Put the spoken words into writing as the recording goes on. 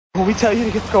When we tell you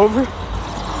to get over,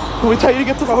 when we tell you to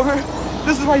get over,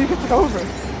 this is why you get over.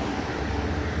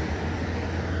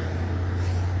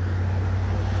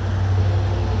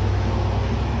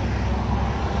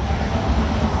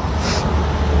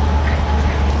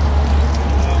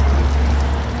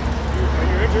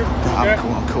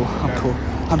 I'm cool.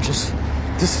 I'm just,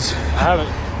 this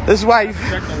is why you,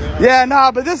 yeah,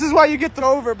 nah, but this is why you get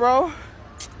over, bro.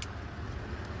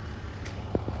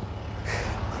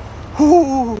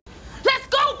 Ooh. Let's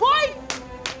go, boy!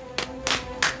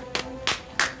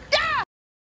 Yeah!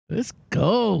 Let's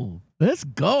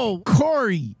go.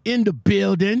 Corey in the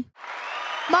building.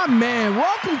 My man,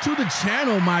 welcome to the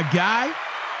channel, my guy.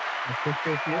 I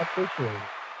appreciate it.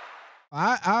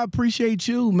 I appreciate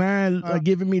you, man,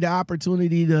 giving me the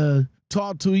opportunity to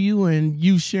talk to you and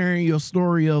you sharing your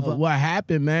story of what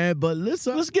happened, man. But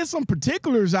let's get some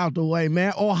particulars out the way,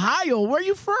 man. Ohio, where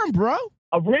you from, bro?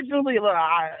 Originally, look,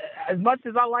 as much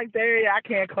as I like the area, I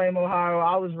can't claim Ohio.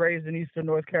 I was raised in Eastern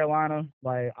North Carolina.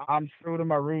 Like, I'm true to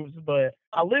my roots, but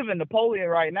I live in Napoleon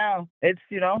right now. It's,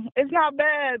 it's not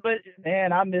bad, but,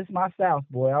 man, I miss my South,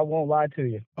 boy. I won't lie to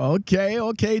you.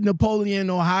 Okay, Napoleon,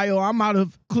 Ohio. I'm out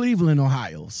of Cleveland,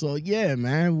 Ohio. So, yeah,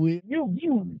 man.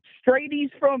 You straight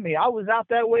east from me. I was out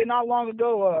that way not long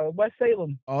ago, West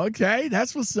Salem. Okay,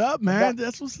 that's what's up, man.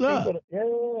 That's what's up. Yeah.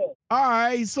 All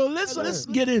right, so let's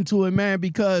get into it, man,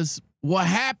 because what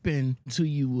happened to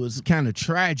you was kind of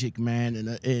tragic, man,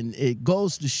 and it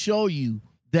goes to show you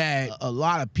that a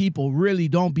lot of people really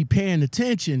don't be paying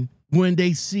attention when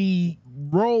they see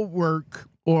road work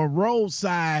or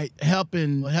roadside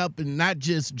helping not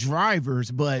just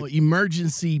drivers, but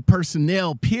emergency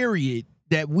personnel, period,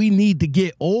 that we need to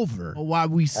get over while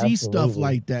we see stuff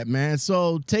like that, man.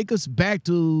 So take us back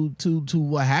to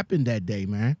what happened that day,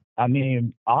 man. I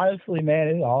mean, honestly, man,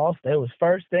 it was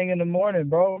first thing in the morning,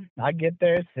 bro. I get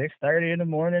there at 6:30 in the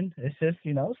morning. It's just,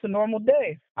 it's a normal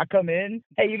day. I come in,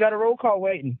 hey, you got a roll call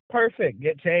waiting. Perfect.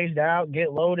 Get changed out,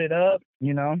 get loaded up,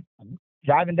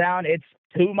 driving down. It's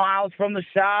 2 miles from the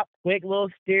shop, quick little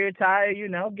steer tire,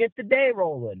 get the day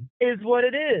rolling is what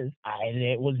it is.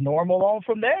 It was normal on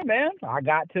from there, man. I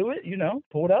got to it,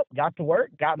 pulled up, got to work,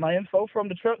 got my info from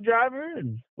the truck driver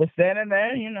and was standing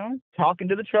there, talking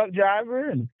to the truck driver.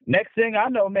 And next thing I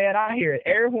know, man, I hear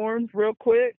air horns real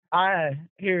quick. I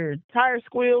hear tire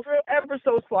squeals ever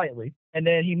so slightly. And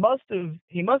then he must have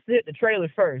hit the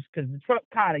trailer first because the truck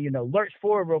kind of, lurched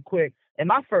forward real quick. And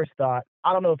my first thought,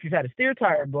 I don't know if you've had a steer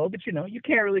tire blow, but, you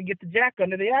can't really get the jack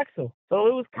under the axle. So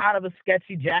it was kind of a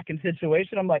sketchy jacking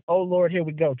situation. I'm like, oh, Lord, here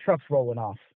we go. Truck's rolling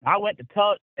off. I went to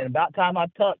tuck, and about time I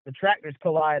tucked, the tractors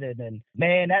collided. And,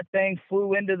 man, that thing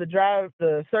flew into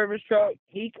the service truck.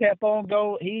 He kept on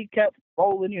going. He kept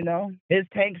rolling, His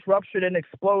tanks ruptured and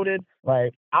exploded.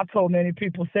 Like, I told many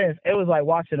people since, it was like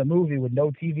watching a movie with no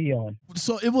TV on.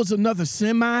 So it was another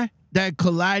semi that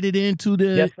collided into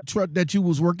the truck that you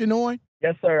was working on?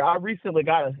 Yes, sir. I recently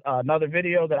got another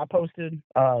video that I posted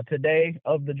today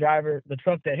of the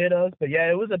truck that hit us. But yeah,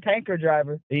 it was a tanker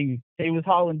driver. He was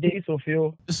hauling diesel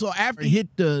fuel. So after it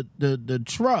hit the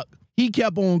truck, he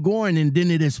kept on going and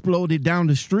then it exploded down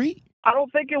the street? I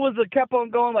don't think it was kept on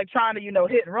going like trying to,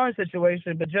 hit and run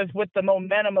situation, but just with the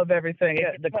momentum of everything,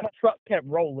 the truck kept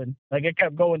rolling. Like it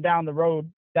kept going down the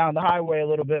road, down the highway a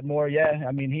little bit more. Yeah,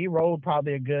 I mean, he rolled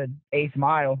probably a good 8th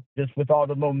mile just with all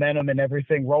the momentum and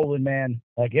everything rolling, man.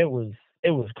 Like it was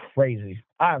crazy.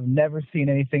 I've never seen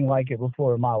anything like it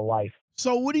before in my life.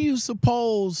 So what do you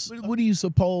suppose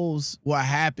what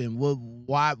happened?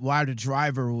 Why the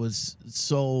driver was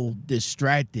so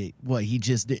distracted? What, he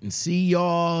just didn't see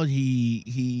y'all?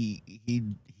 He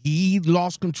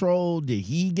lost control? Did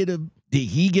he get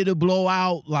a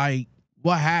blowout? Like,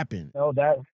 what happened? No,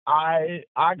 I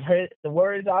heard the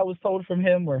words I was told from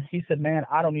him were, he said, man,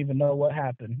 I don't even know what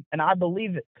happened. And I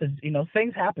believe it because,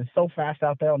 things happen so fast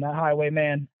out there on that highway,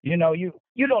 man. You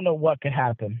don't know what could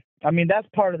happen. I mean, that's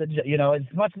part of the,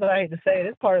 as much as I hate to say it,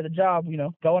 it's part of the job,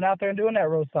 going out there and doing that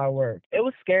roadside work. It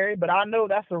was scary, but I know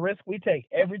that's a risk we take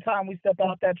every time we step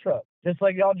out that truck. Just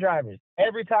like y'all drivers.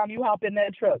 Every time you hop in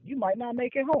that truck, you might not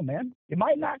make it home, man. You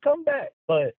might not come back.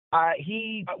 But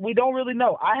we don't really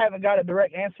know. I haven't got a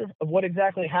direct answer of what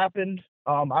exactly happened.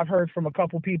 I've heard from a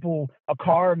couple people a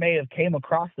car may have came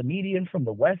across the median from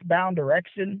the westbound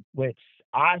direction, which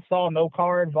I saw no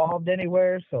car involved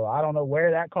anywhere, so I don't know where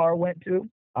that car went to.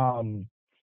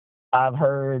 I've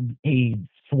heard he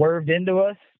swerved into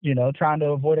us, trying to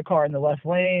avoid a car in the left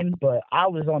lane, but I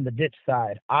was on the ditch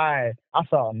side. I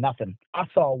saw nothing. I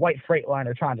saw a white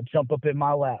Freightliner trying to jump up in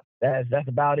my lap. That's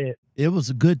about it. It was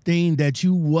a good thing that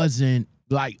you wasn't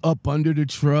like up under the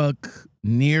truck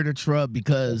near the truck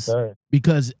because sir.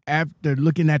 because after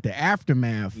looking at the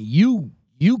aftermath, you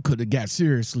could have got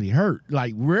seriously hurt.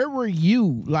 Like, where were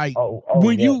you? Like,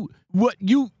 when yeah.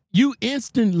 you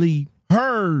instantly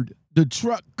heard the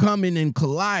truck coming and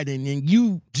colliding, and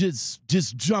you just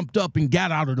jumped up and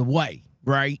got out of the way,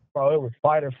 right? Bro, it was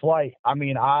fight or flight. I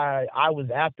mean, I was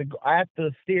at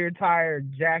the steer tire,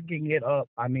 jacking it up.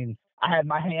 I mean, I had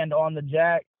my hand on the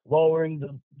jack,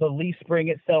 lowering the leaf spring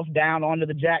itself down onto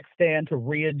the jack stand to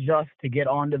readjust to get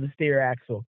onto the steer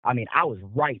axle. I mean, I was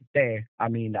right there. I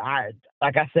mean,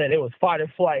 like I said, it was fight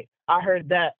or flight. I heard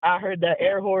that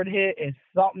air horn hit, and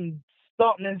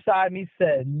something inside me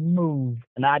said move,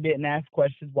 and I didn't ask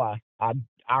questions why.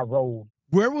 I rolled.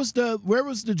 Where was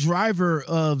the driver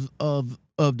of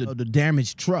the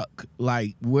damaged truck?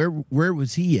 Like, where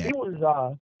was he at?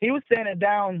 He was standing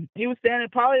down. He was standing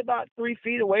probably about 3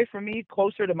 feet away from me,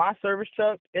 closer to my service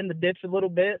truck, in the ditch a little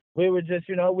bit. We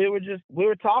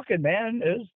were talking, man.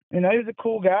 It was, he was a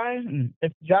cool guy. And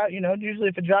usually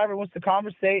if a driver wants to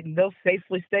conversate and they'll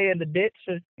safely stay in the ditch,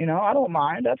 I don't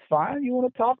mind. That's fine. You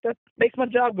want to talk? That makes my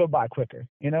job go by quicker.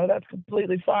 That's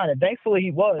completely fine. And thankfully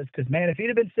he was, because, man, if he'd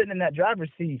have been sitting in that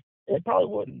driver's seat, it probably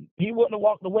wouldn't. He wouldn't have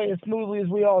walked away as smoothly as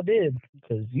we all did.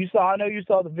 Because I know you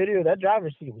saw the video. That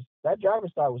driver's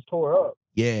side was tore up.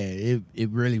 Yeah, it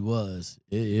really was.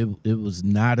 It was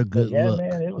not a good look.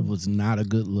 Man, it was not a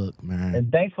good look, man.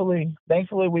 And thankfully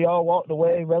we all walked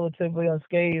away relatively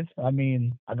unscathed. I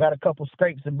mean, I got a couple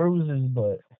scrapes and bruises,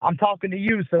 but I'm talking to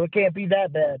you, so it can't be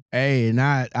that bad. Hey, and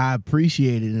I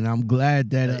appreciate it, and I'm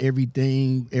glad that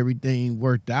everything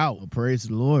worked out. Praise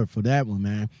the Lord for that one,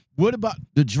 man. What about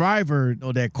the driver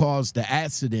that caused the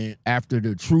accident? After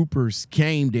the troopers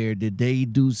came there, did they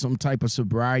do some type of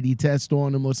sobriety test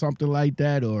on him or something like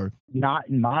that? Or not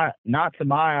to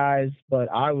my eyes, but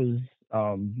I was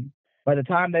by the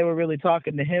time they were really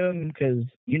talking to him, because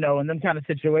in them kind of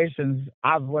situations,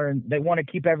 I've learned they want to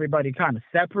keep everybody kind of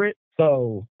separate.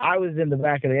 So I was in the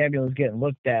back of the ambulance getting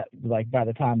looked at, like, by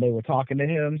the time they were talking to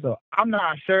him. So I'm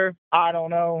not sure. I don't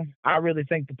know. I really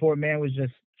think the poor man was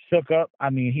just shook up. I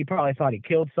mean, he probably thought he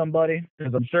killed somebody,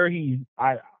 because I'm sure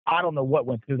I don't know what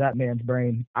went through that man's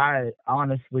brain. I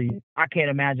can't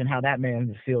imagine how that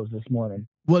man feels this morning.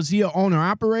 Was he an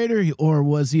owner-operator, or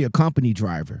was he a company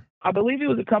driver? I believe he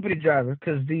was a company driver,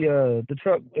 because the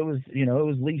truck, it was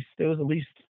leased. It was a leased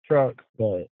truck,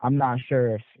 but I'm not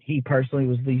sure if he personally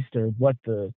was leased or what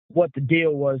the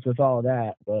deal was with all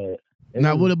that. But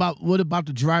now, what about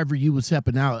the driver you was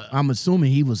helping out? I'm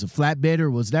assuming he was a flatbed,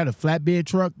 or was that a flatbed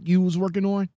truck you was working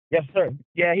on? Yes, sir.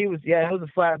 Yeah, he was. Yeah, it was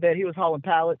a flatbed. He was hauling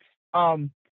pallets.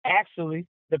 Actually,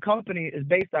 the company is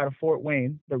based out of Fort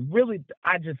Wayne. But really,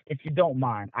 if you don't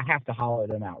mind, I have to holler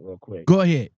them out real quick. Go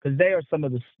ahead. Because they are some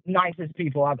of the nicest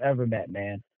people I've ever met,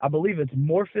 man. I believe it's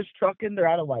Morphus Trucking. They're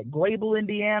out of, like, Glable,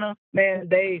 Indiana. Man,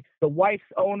 the wife's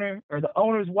owner, or the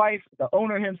owner's wife, the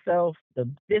owner himself, the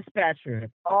dispatcher,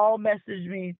 all messaged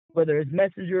me, whether it's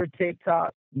Messenger or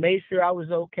TikTok, made sure I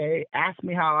was okay, asked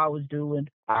me how I was doing.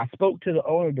 I spoke to the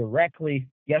owner directly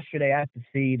yesterday at the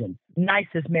feed, and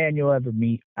nicest man you'll ever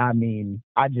meet. I mean,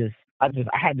 I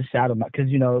had to shout him out,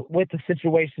 because, with the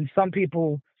situation, some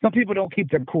people don't keep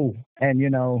their cool, and,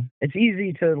 it's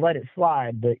easy to let it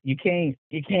slide, but you can't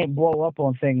blow up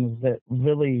on things that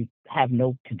really have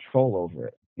no control over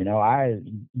it.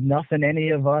 Nothing any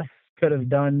of us could have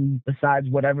done besides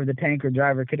whatever the tanker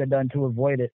driver could have done to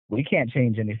avoid it. We can't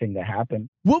change anything that happened.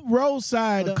 What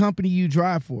roadside company you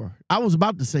drive for? I was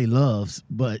about to say Loves,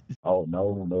 but oh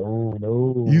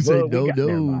no. You say no.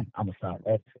 I'm gonna stop.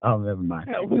 Never mind.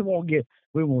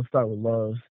 We won't start with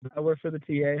Loves. I work for the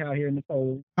TA out here in the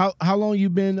cold. How long you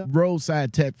been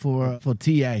roadside tech for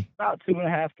TA? About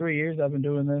 2.5, 3 years I've been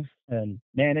doing this, and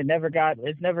man, it's never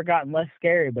gotten less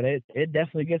scary, but it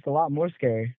definitely gets a lot more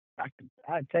scary.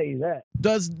 I tell you that.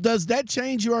 Does that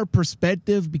change your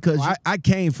perspective? Because I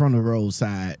came from the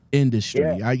roadside industry.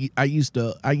 Yeah. I used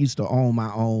to own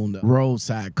my own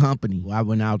roadside company. I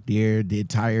went out there, did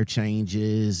tire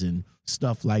changes and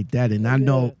stuff like that. And I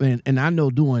know and I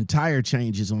know doing tire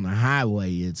changes on the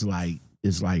highway, it's like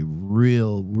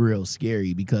real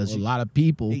scary, because a lot of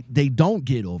people they don't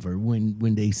get over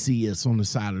when they see us on the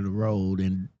side of the road,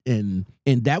 and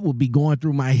that would be going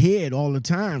through my head all the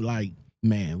time, like,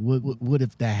 man, what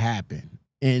if that happened?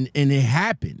 And it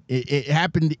happened. It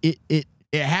happened. It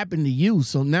happened to you.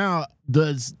 So now,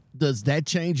 does that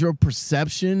change your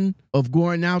perception of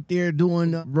going out there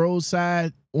doing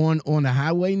roadside on the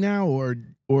highway now,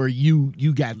 or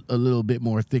you got a little bit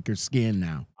more thicker skin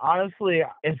now? Honestly,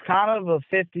 it's kind of a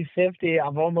 50-50.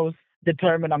 I've almost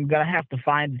determined I'm gonna have to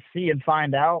find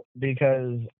out,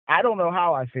 because I don't know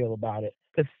how I feel about it.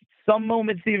 Because some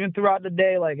moments even throughout the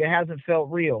day, like it hasn't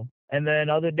felt real. And then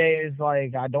other days,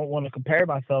 like I don't want to compare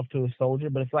myself to a soldier,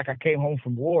 but it's like I came home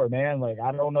from war, man. Like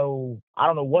I don't know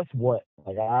what's what.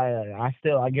 Like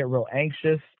I get real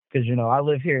anxious because I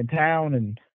live here in town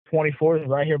and 24th is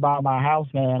right here by my house,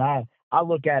 man. I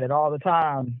look at it all the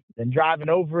time. And driving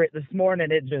over it this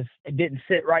morning, it didn't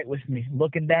sit right with me. I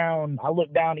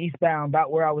looked down eastbound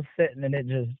about where I was sitting,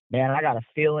 and I got a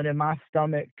feeling in my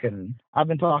stomach. And I've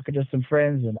been talking to some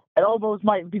friends, and it almost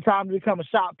might be time to become a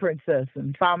shop princess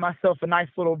and find myself a nice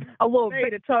little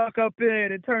bit to tuck up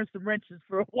in and turn some wrenches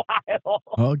for a while.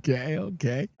 Okay.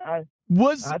 I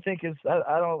think it's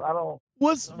I don't.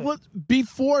 What's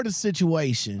before the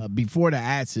situation, before the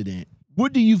accident?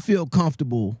 What do you feel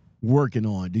comfortable working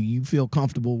on? Do you feel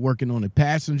comfortable working on the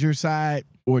passenger side,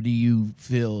 or do you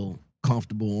feel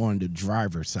comfortable on the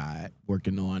driver's side,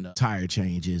 working on tire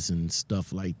changes and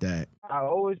stuff like that? I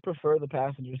always prefer the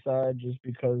passenger side just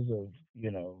because of,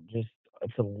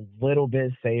 it's a little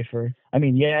bit safer. I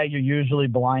mean, yeah, you're usually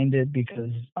blinded because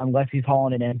unless he's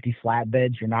hauling an empty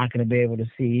flatbed, you're not going to be able to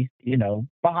see,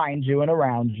 behind you and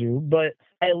around you. But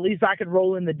at least I could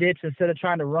roll in the ditch instead of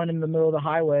trying to run in the middle of the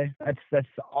highway. That's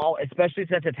all, especially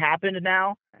since it's happened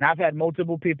now. And I've had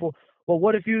multiple people. Well,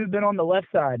 what if you had been on the left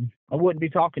side? I wouldn't be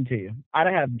talking to you. I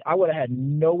would have had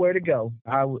nowhere to go.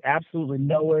 Absolutely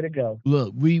nowhere to go.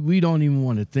 Look, we don't even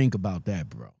want to think about that,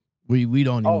 bro. We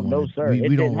don't even Oh, no, sir. It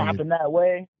didn't happen that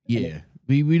way. Yeah.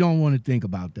 We don't want to think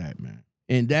about that, man.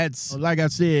 And that's, like I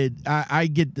said, I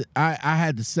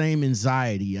had the same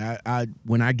anxiety. I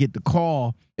when I get the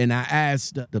call and I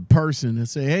ask the person and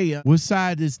say, hey, what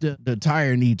side is the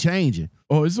tire need changing?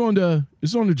 Oh, it's on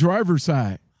the driver's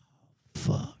side.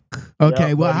 Fuck. Okay,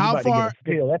 yeah, well, how far?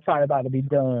 That tire about to be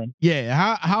done.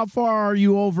 Yeah, how far are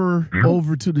you over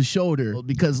to the shoulder?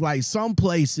 Because like some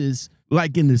places,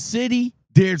 like in the city,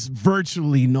 there's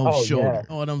virtually no shoulder. Yeah. You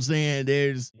know what I'm saying?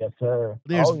 Yes, sir.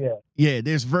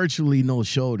 There's virtually no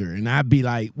shoulder. And I'd be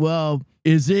like, well,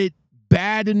 is it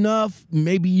bad enough?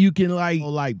 Maybe you can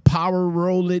like power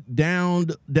roll it down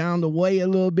the way a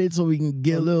little bit so we can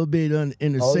get a little bit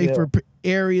in a safer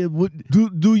area.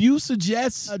 Do you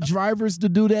suggest drivers to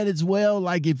do that as well?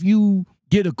 Like if you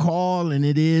get a call and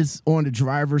it is on the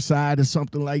driver's side or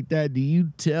something like that, do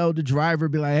you tell the driver,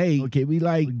 be like, hey, okay, we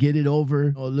like get it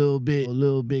over a little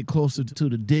bit closer to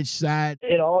the ditch side?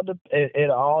 It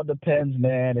all depends,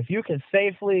 man. If you can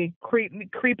safely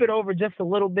creep it over just a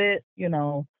little bit,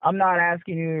 I'm not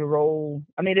asking you to roll.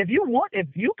 I mean, if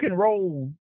you can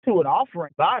roll to an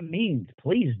off-ramp, by means,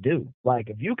 please do. Like,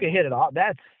 if you can hit it off,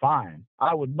 that's fine.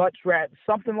 I would much rather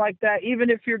something like that, even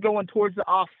if you're going towards the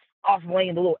off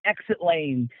lane, the little exit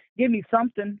lane. Give me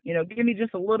something, give me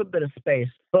just a little bit of space.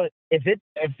 But if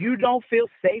you don't feel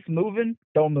safe moving,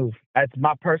 don't move. That's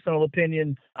my personal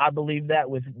opinion. I believe that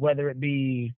with whether it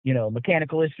be,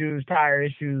 mechanical issues, tire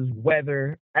issues,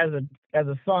 weather. As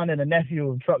a son and a nephew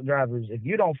of truck drivers, if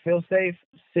you don't feel safe,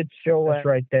 sit your ass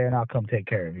right there and I'll come take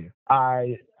care of you.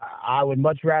 I would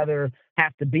much rather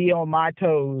have to be on my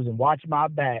toes and watch my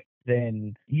back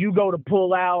then you go to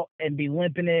pull out and be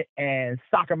limping it and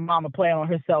soccer mama playing on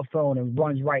her cell phone and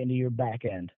runs right into your back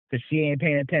end because she ain't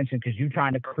paying attention because you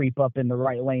trying to creep up in the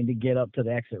right lane to get up to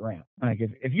the exit ramp. Like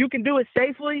if you can do it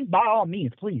safely, by all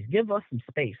means, please give us some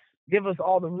space. Give us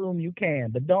all the room you can,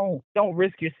 but don't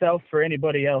risk yourself for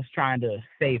anybody else trying to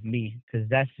save me, because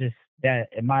that,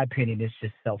 in my opinion, is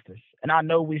just selfish. And I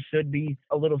know we should be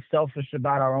a little selfish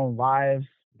about our own lives,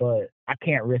 but I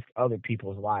can't risk other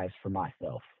people's lives for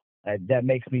myself. That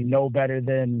makes me no better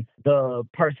than the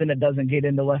person that doesn't get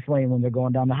in the left lane when they're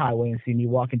going down the highway and see me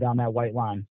walking down that white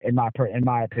line. In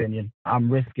my opinion,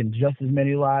 I'm risking just as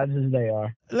many lives as they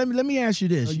are. Let me ask you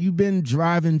this: you've been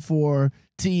driving for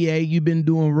TA, you've been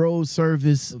doing road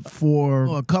service for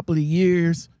a couple of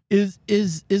years. Is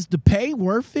the pay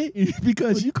worth it?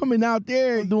 Because you coming out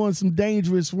there doing some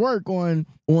dangerous work on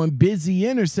busy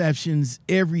intersections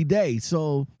every day.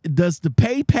 So does the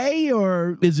pay,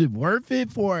 or is it worth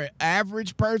it for an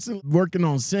average person? Working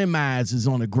on semis is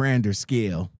on a grander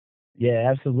scale. Yeah,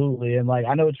 absolutely. And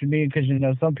I know what you mean, because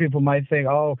some people might think,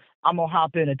 oh, I'm gonna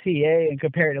hop in a TA and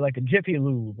compare it to like a Jiffy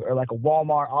Lube or like a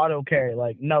Walmart auto carry.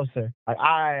 No, sir.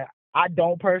 I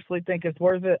don't personally think it's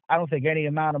worth it. I don't think any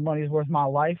amount of money is worth my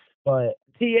life. But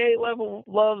TA level,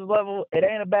 loves level, it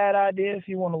ain't a bad idea if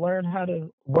you want to learn how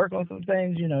to work on some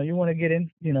things. You want to get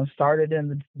in, started in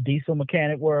the diesel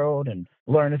mechanic world and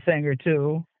learn a thing or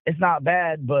two. It's not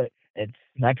bad, but it's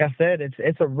like I said,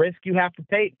 it's a risk you have to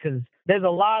take, because There's a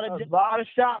lot of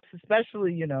shops,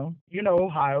 especially, you know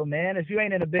Ohio, man. If you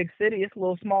ain't in a big city, it's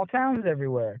little small towns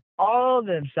everywhere. All of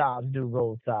them shops do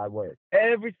roadside work.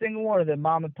 Every single one of them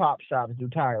mom and pop shops do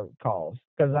tire calls.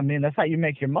 Because, I mean, that's how you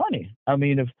make your money. I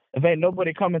mean, if ain't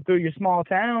nobody coming through your small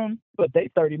town, but they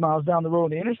 30 miles down the road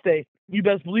on the interstate, you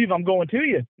best believe I'm going to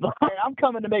you. I'm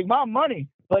coming to make my money.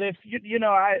 But if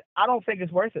I don't think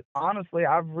it's worth it. Honestly,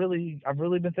 I've really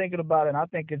been thinking about it, and I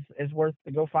think it's worth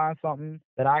to go find something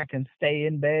that I can stay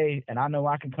in Bay, and I know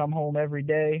I can come home every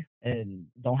day and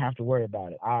don't have to worry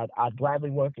about it. I'd gladly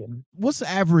work it. What's the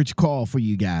average call for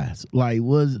you guys? Like,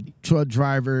 was truck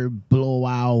driver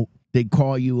blowout? They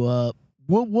call you up.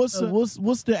 What's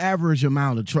the average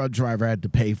amount a truck driver had to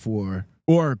pay for,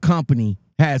 or a company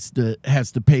has to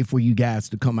pay for you guys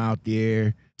to come out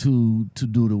there to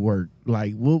do the work?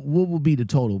 Like, what would be the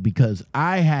total? Because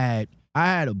I had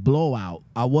a blowout.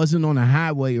 I wasn't on a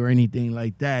highway or anything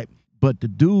like that, but the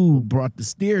dude brought the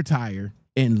steer tire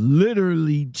and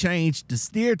literally changed the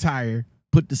steer tire,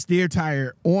 put the steer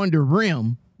tire on the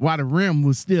rim while the rim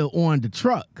was still on the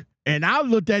truck. And I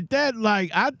looked at that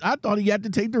like I thought he had to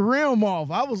take the rim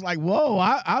off. I was like, whoa,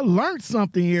 I learned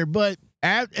something here. But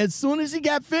as soon as he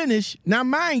got finished, now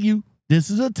mind you,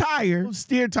 this is a tire,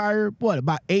 steer tire, what,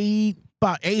 about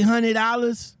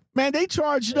 $800? Man, they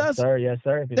charged us. Yes,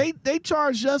 sir. They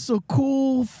charged us a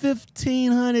cool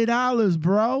 $1,500,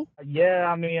 bro.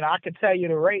 Yeah, I mean, I could tell you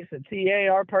the rates at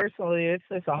TA are personally, it's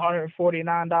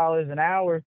 $149 an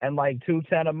hour and like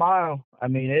 $210 a mile. I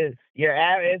mean, it's your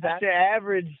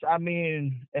average. I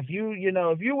mean, if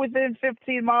you're within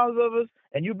 15 miles of us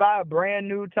and you buy a brand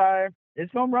new tire,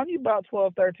 it's gonna run you about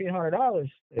 $1,200-$1,300.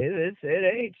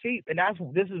 It ain't cheap, and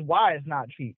this is why it's not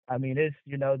cheap. I mean, it's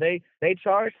they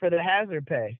charge for the hazard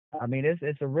pay. I mean,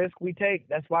 it's a risk we take.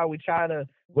 That's why we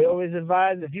always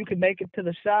advise, if you can make it to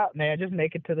the shop, man, just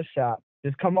make it to the shop.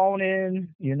 Just come on in.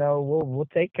 We'll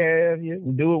take care of you.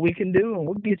 We'll do what we can do, and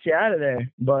we'll get you out of there.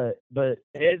 But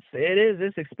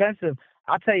it's expensive.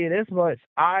 I'll tell you this much.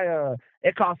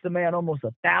 It cost the man almost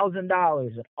 $1,000,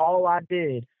 and all I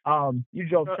did, you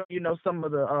drove, some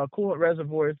of the coolant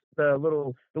reservoirs, the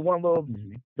little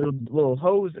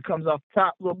hose that comes off the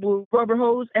top, little blue rubber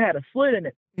hose, it had a slit in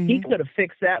it. Mm-hmm. He could have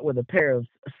fixed that with a pair of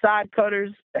side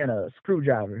cutters and a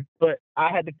screwdriver, but I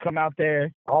had to come out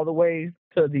there all the way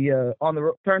to the on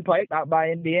the turnpike out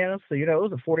by Indiana. So it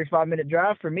was a 45-minute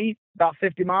drive for me, about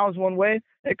 50 miles one way.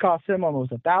 It cost him almost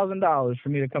 $1,000 for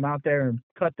me to come out there and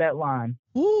cut that line.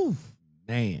 Ooh,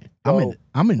 man, so,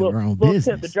 I'm in the wrong business.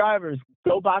 Tip the drivers,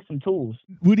 go buy some tools.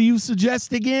 What do you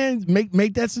suggest again?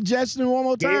 Make that suggestion one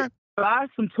more time. Yeah. Buy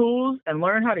some tools and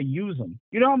learn how to use them.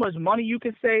 You know how much money you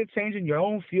can save changing your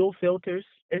own fuel filters?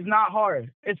 It's not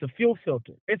hard. It's a fuel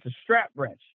filter. It's a strap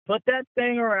wrench. Put that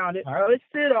thing around it. Let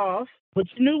it off. Put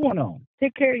your new one on.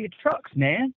 Take care of your trucks,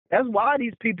 man. That's why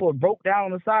these people are broke down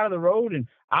on the side of the road, and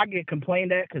I get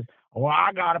complained at because,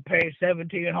 I got to pay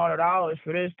 $1,700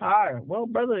 for this tire. Well,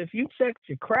 brother, if you checked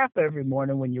your crap every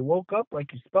morning when you woke up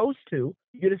like you're supposed to,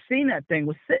 you'd have seen that thing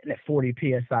was sitting at 40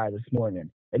 PSI this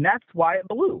morning. And that's why it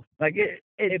blew. Like,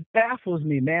 it baffles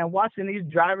me, man, watching these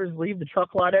drivers leave the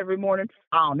truck lot every morning.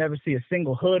 I don't ever see a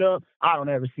single hood up. I don't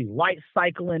ever see lights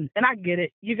cycling. And I get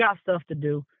it. You got stuff to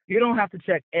do. You don't have to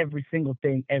check every single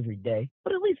thing every day.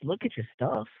 But at least look at your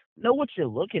stuff. Know what you're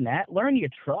looking at. Learn your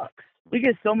trucks. We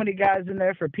get so many guys in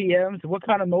there for PMs. What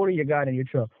kind of motor you got in your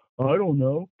truck? I don't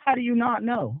know. How do you not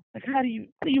know? Like, how do you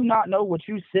not know what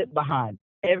you sit behind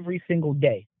every single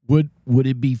day? Would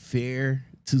it be fair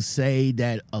to say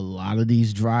that a lot of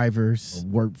these drivers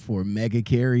work for mega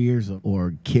carriers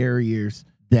or carriers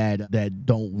that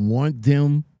don't want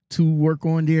them to work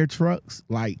on their trucks?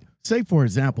 Like, say for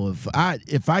example, if I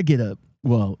get it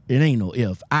ain't no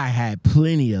if. I had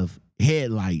plenty of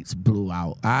headlights blew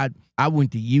out. I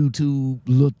went to YouTube,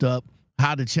 looked up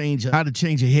how to change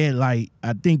a headlight.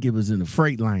 I think it was in a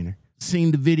Freightliner.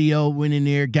 Seen the video, went in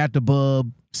there, got the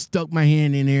bulb, stuck my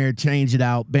hand in there, changed it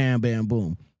out, bam, bam,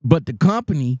 boom. But the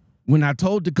company, when I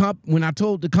told the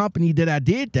company that I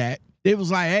did that, it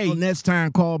was like, hey, next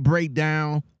time call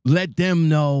breakdown, let them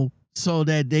know so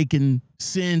that they can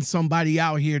send somebody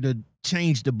out here to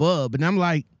change the bulb. And I'm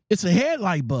like, it's a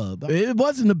headlight bulb. It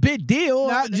wasn't a big deal.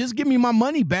 Just give me my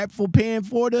money back for paying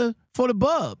for the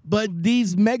bulb. But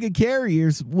these mega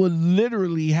carriers would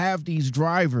literally have these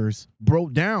drivers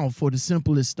broke down for the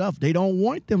simplest stuff. They don't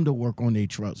want them to work on their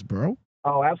trucks, bro.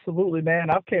 Oh, absolutely, man.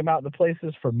 I've came out to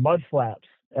places for mud flaps.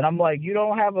 And I'm like, you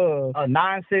don't have a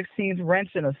 9/16 wrench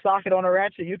and a socket on a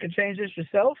ratchet? You can change this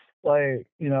yourself? Like,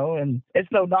 you know, and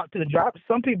it's no knock to the driver.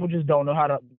 Some people just don't know how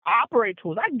to operate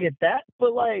tools. I get that.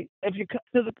 But, like, if you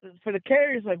for the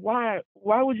carriers, like, why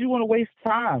would you want to waste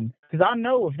time? Because I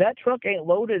know if that truck ain't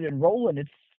loaded and rolling,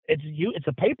 it's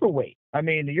a paperweight. I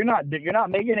mean, you're not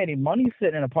making any money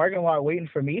sitting in a parking lot waiting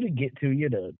for me to get to you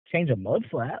to change a mud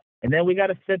flap. And then we got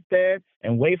to sit there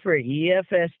and wait for an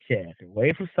EFS check, and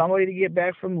wait for somebody to get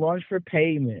back from lunch for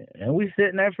payment. And we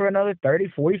sitting there for another 30,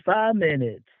 45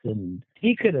 minutes. And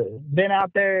he could have been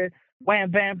out there,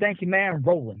 wham, bam, thank you, man,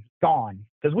 rolling, gone.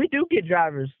 Because we do get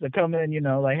drivers that come in, you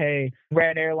know, like, hey,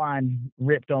 Red Airline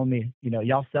ripped on me. You know,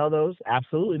 y'all sell those?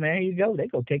 Absolutely, man. Here you go. They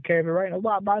go take care of it right in a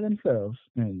lot by themselves.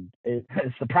 And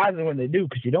it's surprising when they do,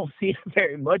 because you don't see it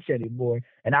very much anymore.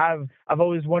 And I've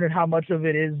always wondered how much of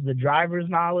it is the driver's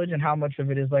knowledge and how much of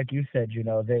it is, like you said, you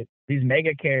know, these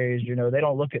mega carriers, you know, they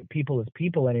don't look at people as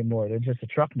people anymore. They're just a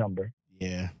truck number.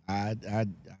 Yeah, I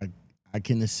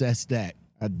can assess that.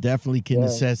 I definitely can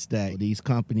assess that. These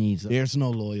companies, there's no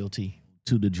loyalty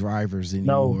to the drivers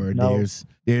anymore. No.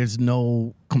 There's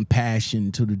no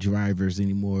compassion to the drivers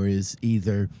anymore. It's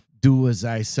either do as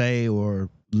I say or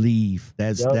leave.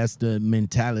 That's the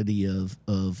mentality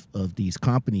of these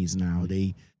companies now.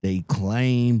 They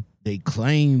claim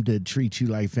to treat you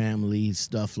like family,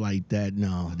 stuff like that.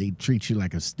 No, they treat you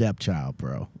like a stepchild,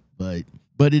 bro.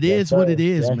 But it is what it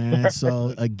is, man.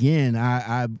 So again,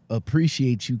 I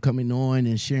appreciate you coming on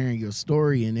and sharing your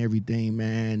story and everything,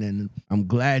 man. And I'm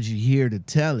glad you're here to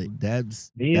tell it. That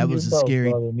was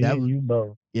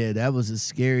a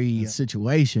scary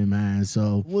situation, man.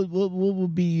 So what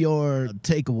would be your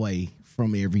takeaway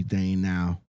from everything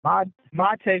now? My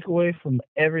takeaway from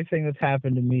everything that's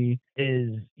happened to me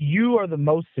is you are the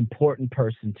most important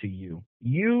person to you.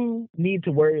 You need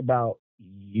to worry about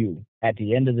you at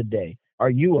the end of the day. Are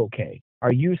you okay?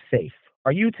 Are you safe?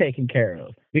 Are you taken care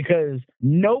of? Because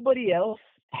nobody else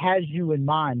has you in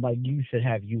mind like you should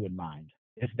have you in mind,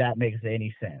 if that makes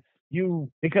any sense.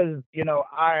 Because, you know,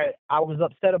 I was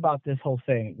upset about this whole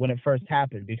thing when it first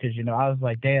happened because, you know, I was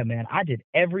like, damn, man, I did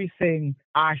everything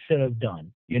I should have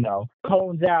done. You know,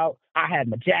 cones out, I had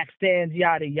my jack stands,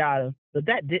 yada, yada, but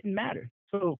that didn't matter.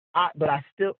 So, I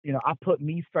still, you know, I put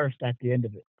me first at the end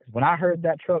of it. When I heard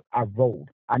that truck, I rolled.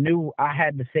 I knew I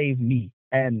had to save me.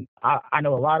 And I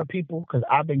know a lot of people, because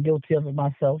I've been guilty of it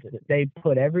myself, they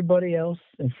put everybody else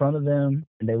in front of them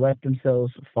and they let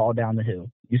themselves fall down the hill.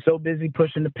 You're so busy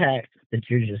pushing the pack that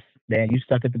you're just, man, you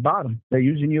stuck at the bottom. They're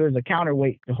using you as a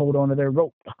counterweight to hold onto their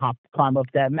rope to climb up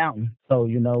that mountain. So,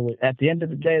 you know, at the end of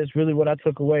the day, that's really what I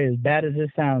took away. As bad as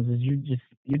it sounds, is you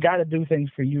got to do things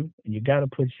for you, and you got to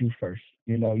put you first.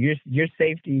 You know, your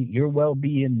safety, your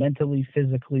well-being, mentally,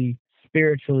 physically,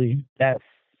 spiritually, that's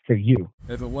for you.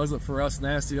 If it wasn't for us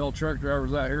nasty old truck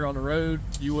drivers out here on the road,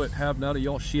 you wouldn't have none of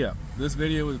y'all shit. This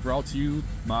video was brought to you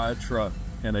by a truck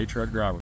and a truck driver.